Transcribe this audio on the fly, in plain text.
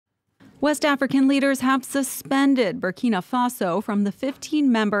West African leaders have suspended Burkina Faso from the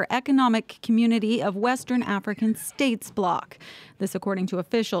 15-member Economic Community of Western African States bloc. This according to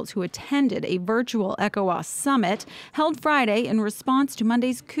officials who attended a virtual ECOWAS summit held Friday in response to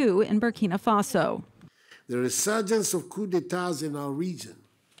Monday's coup in Burkina Faso. The resurgence of coups d'etats in our region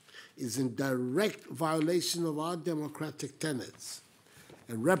is in direct violation of our democratic tenets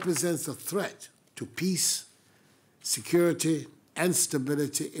and represents a threat to peace, security, and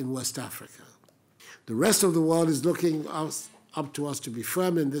stability in West Africa. The rest of the world is looking up to us to be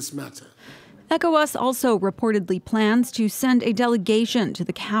firm in this matter. ECOWAS also reportedly plans to send a delegation to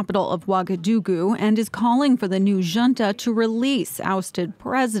the capital of Ouagadougou and is calling for the new junta to release ousted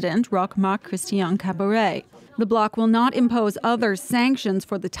President Roch-Marc Christian Kabore. The bloc will not impose other sanctions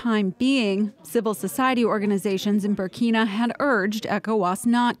for the time being. Civil society organizations in Burkina had urged ECOWAS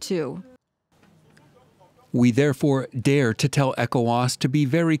not to. We therefore dare to tell ECOWAS to be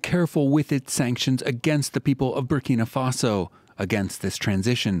very careful with its sanctions against the people of Burkina Faso, against this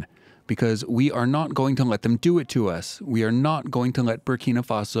transition, because we are not going to let them do it to us. We are not going to let Burkina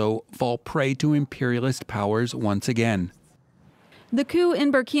Faso fall prey to imperialist powers once again. The coup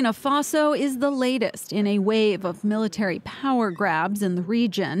in Burkina Faso is the latest in a wave of military power grabs in the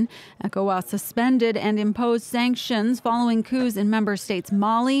region. ECOWAS suspended and imposed sanctions following coups in member states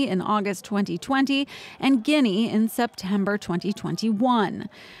Mali in August 2020 and Guinea in September 2021.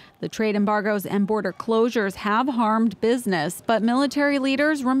 The trade embargoes and border closures have harmed business, but military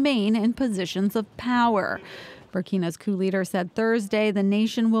leaders remain in positions of power. Burkina's coup leader said Thursday the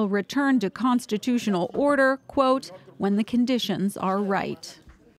nation will return to constitutional order, quote, when the conditions are right.